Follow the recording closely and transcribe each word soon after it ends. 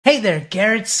Hey there,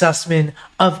 Garrett Sussman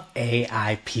of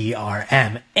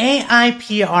AIPRM.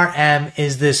 AIPRM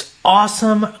is this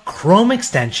awesome Chrome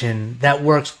extension that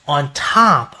works on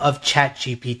top of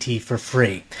ChatGPT for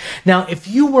free. Now, if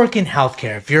you work in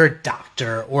healthcare, if you're a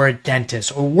doctor or a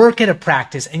dentist or work at a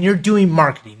practice and you're doing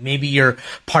marketing, maybe you're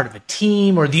part of a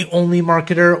team or the only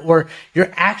marketer, or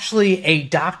you're actually a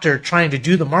doctor trying to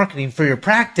do the marketing for your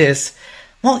practice,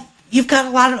 well, you've got a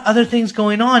lot of other things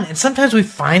going on, and sometimes we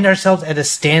find ourselves at a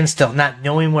standstill, not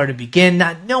knowing where to begin,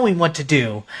 not knowing what to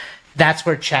do. That's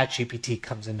where ChatGPT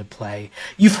comes into play.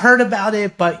 You've heard about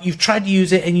it, but you've tried to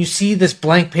use it, and you see this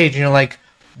blank page, and you're like,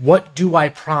 what do I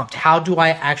prompt? How do I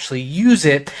actually use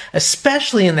it?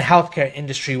 Especially in the healthcare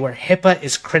industry where HIPAA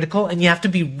is critical, and you have to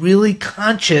be really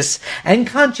conscious and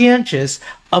conscientious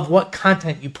of what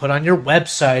content you put on your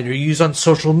website or use on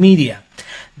social media.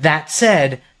 That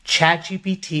said,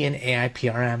 ChatGPT and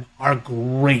AIPRM are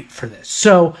great for this.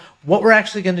 So what we're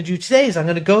actually going to do today is I'm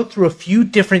going to go through a few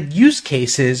different use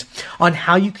cases on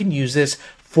how you can use this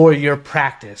for your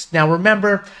practice. Now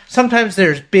remember, sometimes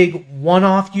there's big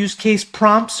one-off use case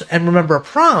prompts, and remember, a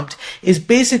prompt is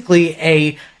basically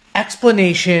a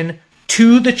explanation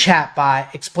to the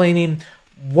chatbot explaining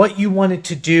what you want it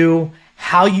to do,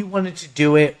 how you wanted to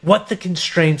do it, what the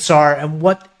constraints are, and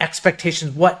what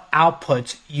expectations, what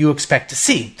outputs you expect to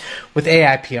see. With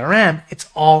AIPRM, it's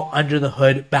all under the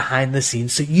hood, behind the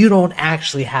scenes, so you don't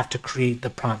actually have to create the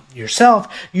prompt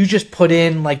yourself. You just put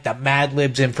in like the Mad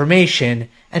Libs information,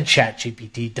 and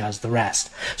ChatGPT does the rest.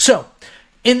 So,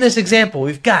 in this example,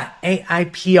 we've got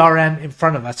AIPRM in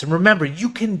front of us. And remember, you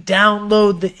can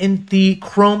download the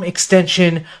Chrome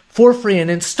extension for free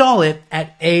and install it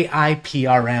at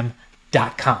AIPRM.com.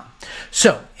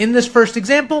 So in this first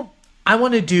example, I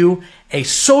want to do a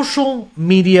social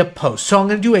media post. So I'm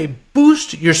going to do a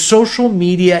boost your social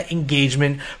media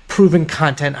engagement proven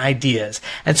content ideas.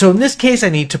 And so in this case, I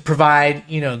need to provide,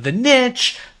 the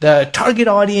niche, the target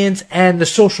audience, and the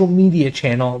social media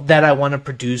channel that I want to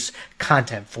produce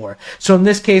content for. So in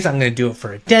this case, I'm going to do it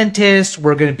for a dentist.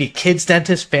 We're going to be kids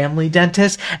dentist, family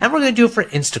dentist, and we're going to do it for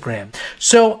Instagram.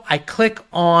 So I click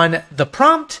on the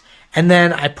prompt, and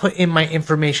then I put in my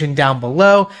information down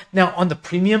below. Now, on the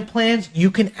premium plans,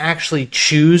 you can actually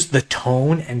choose the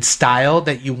tone and style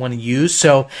that you want to use.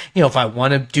 So, if I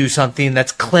want to do something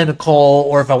that's clinical,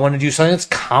 or if I want to do something that's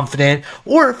confident,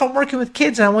 or if I'm working with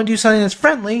kids and I want to do something that's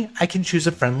friendly, I can choose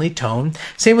a friendly tone.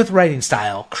 Same with writing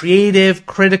style: creative,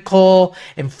 critical,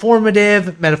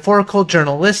 informative, metaphorical,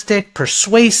 journalistic,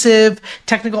 persuasive,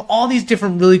 technical, all these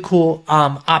different really cool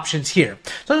options here.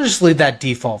 So I'll just leave that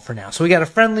default for now. So we got a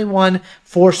friendly one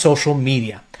for social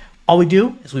media. All we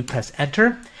do is we press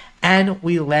enter and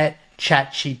we let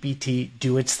ChatGPT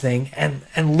do its thing,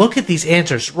 and look at these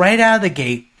answers right out of the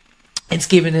gate. It's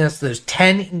giving us those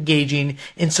 10 engaging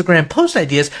Instagram post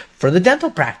ideas for the dental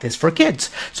practice for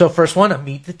kids. So first one, a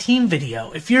meet the team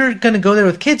video. If you're going to go there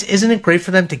with kids, isn't it great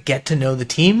for them to get to know the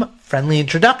team? Friendly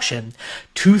introduction.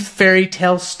 Tooth fairy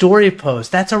tale story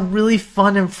post. That's a really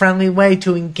fun and friendly way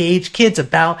to engage kids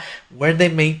about where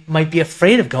they might be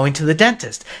afraid of going to the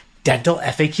dentist. Dental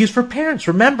FAQs for parents.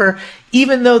 Remember,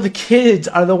 even though the kids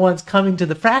are the ones coming to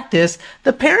the practice,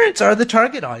 the parents are the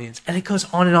target audience, and it goes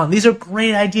on and on. These are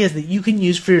great ideas that you can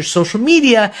use for your social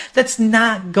media that's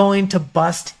not going to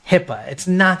bust HIPAA. It's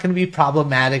not going to be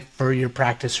problematic for your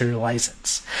practice or your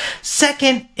license.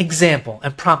 Second example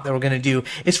and prompt that we're going to do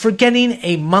is for getting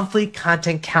a monthly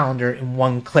content calendar in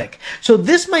one click. So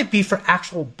this might be for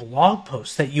actual blog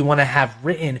posts that you want to have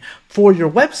written for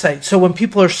your website. So when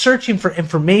people are searching for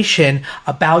information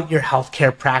about your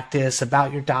healthcare practice,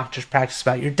 about your doctor's practice,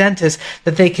 about your dentist,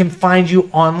 that they can find you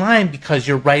online because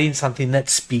you're writing something that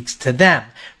speaks to them.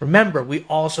 Remember, we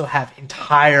also have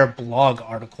entire blog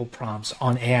article prompts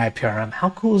on AIPRM. How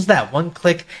cool is that? One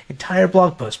click, entire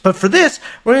blog post. But for this,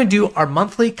 we're going to do our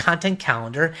monthly content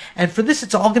calendar. And for this,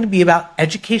 it's all going to be about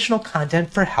educational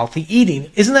content for healthy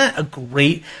eating. Isn't that a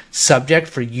great subject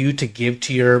for you to give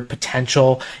to your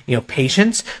potential,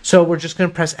 patients? So we're just going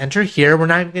to press enter here. We're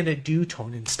not even going to do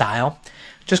tone and style.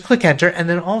 Just click enter, and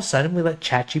then all of a sudden we let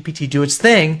ChatGPT do its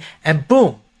thing, and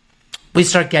boom, we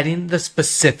start getting the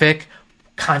specific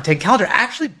content calendar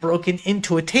actually broken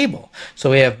into a table. So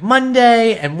we have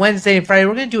Monday and Wednesday and Friday.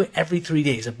 We're going to do it every 3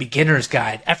 days. A beginner's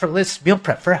guide, effortless meal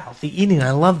prep for healthy eating.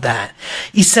 I love that.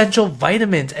 Essential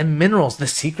vitamins and minerals, the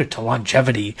secret to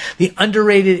longevity. The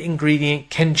underrated ingredient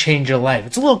can change your life.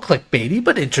 It's a little clickbaity,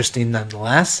 but interesting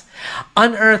nonetheless.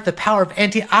 Unearth the power of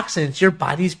antioxidants, your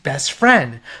body's best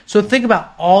friend. So think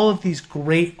about all of these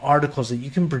great articles that you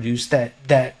can produce that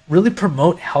really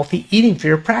promote healthy eating for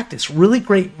your practice. Really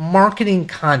great marketing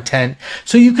content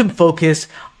so you can focus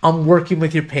on working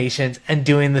with your patients and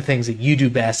doing the things that you do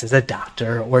best as a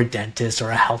doctor or a dentist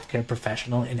or a healthcare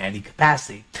professional in any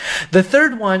capacity. The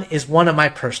third one is one of my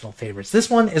personal favorites. This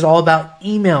one is all about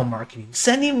email marketing,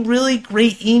 sending really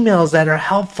great emails that are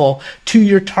helpful to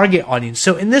your target audience.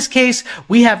 So in this case,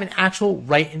 we have an actual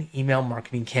write an email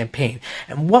marketing campaign.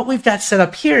 And what we've got set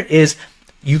up here is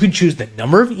you can choose the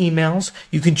number of emails,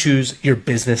 you can choose your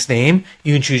business name,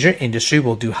 you can choose your industry.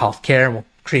 We'll do healthcare, and we'll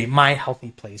create My Healthy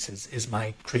Places is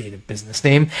my creative business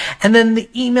name. And then the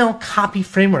email copy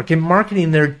framework. In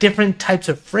marketing, there are different types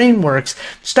of frameworks,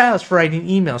 styles for writing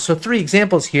emails. So 3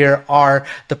 examples here are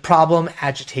the problem,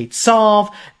 agitate, solve,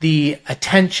 the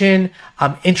attention,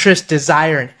 interest,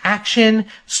 desire, and action,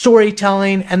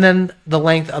 storytelling, and then the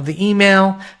length of the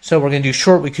email. So we're going to do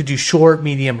short. We could do short,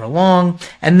 medium, or long.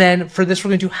 And then for this, we're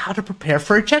going to do how to prepare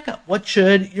for a checkup. What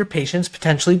should your patients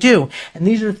potentially do? And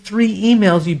these are 3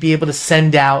 emails you'd be able to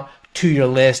send out to your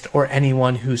list or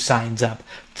anyone who signs up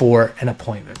for an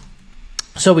appointment.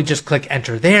 So we just click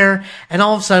enter there, and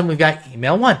all of a sudden we've got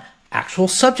email 1, actual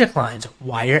subject lines,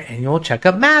 why your annual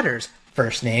checkup matters.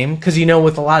 First name, because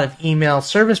with a lot of email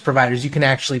service providers, you can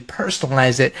actually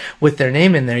personalize it with their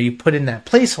name in there. You put in that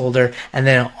placeholder, and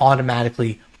then it'll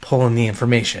automatically pull in the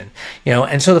information.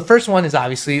 And so the first one is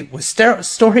obviously with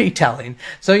storytelling.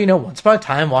 So, once upon a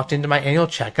time, walked into my annual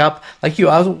checkup like you.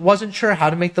 I wasn't sure how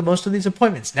to make the most of these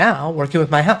appointments. Now, working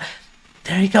with my health,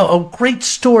 there you go. A great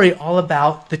story all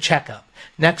about the checkup.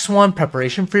 Next one,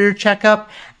 preparation for your checkup.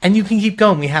 And you can keep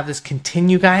going. We have this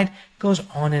continue guide. It goes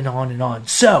on and on and on.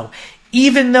 So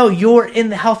even though you're in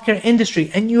the healthcare industry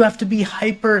and you have to be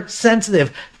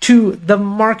hypersensitive to the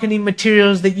marketing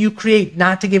materials that you create,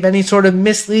 not to give any sort of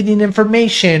misleading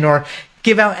information or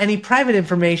give out any private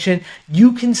information,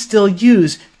 you can still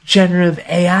use generative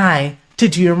AI to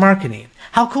do your marketing.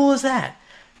 How cool is that?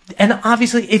 And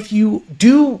obviously, if you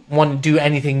do want to do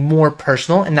anything more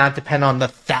personal and not depend on the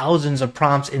thousands of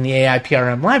prompts in the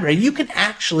AIPRM library, you can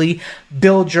actually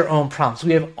build your own prompts.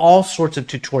 We have all sorts of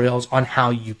tutorials on how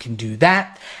you can do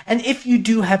that. And if you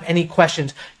do have any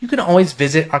questions, you can always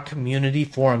visit our community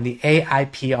forum, the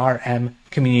AIPRM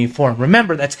community forum.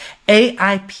 Remember, that's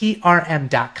AIPRM.com.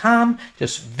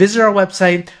 Just visit our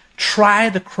website. Try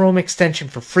the Chrome extension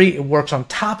for free. It works on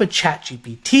top of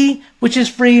ChatGPT, which is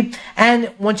free.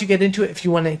 And once you get into it, if you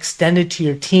want to extend it to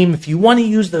your team, if you want to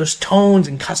use those tones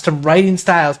and custom writing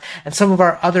styles and some of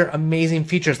our other amazing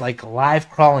features like live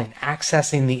crawling,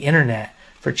 accessing the internet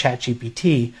for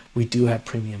ChatGPT, we do have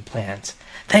premium plans.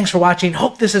 Thanks for watching.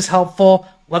 Hope this is helpful.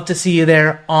 Love to see you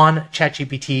there on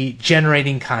ChatGPT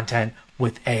generating content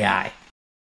with AI.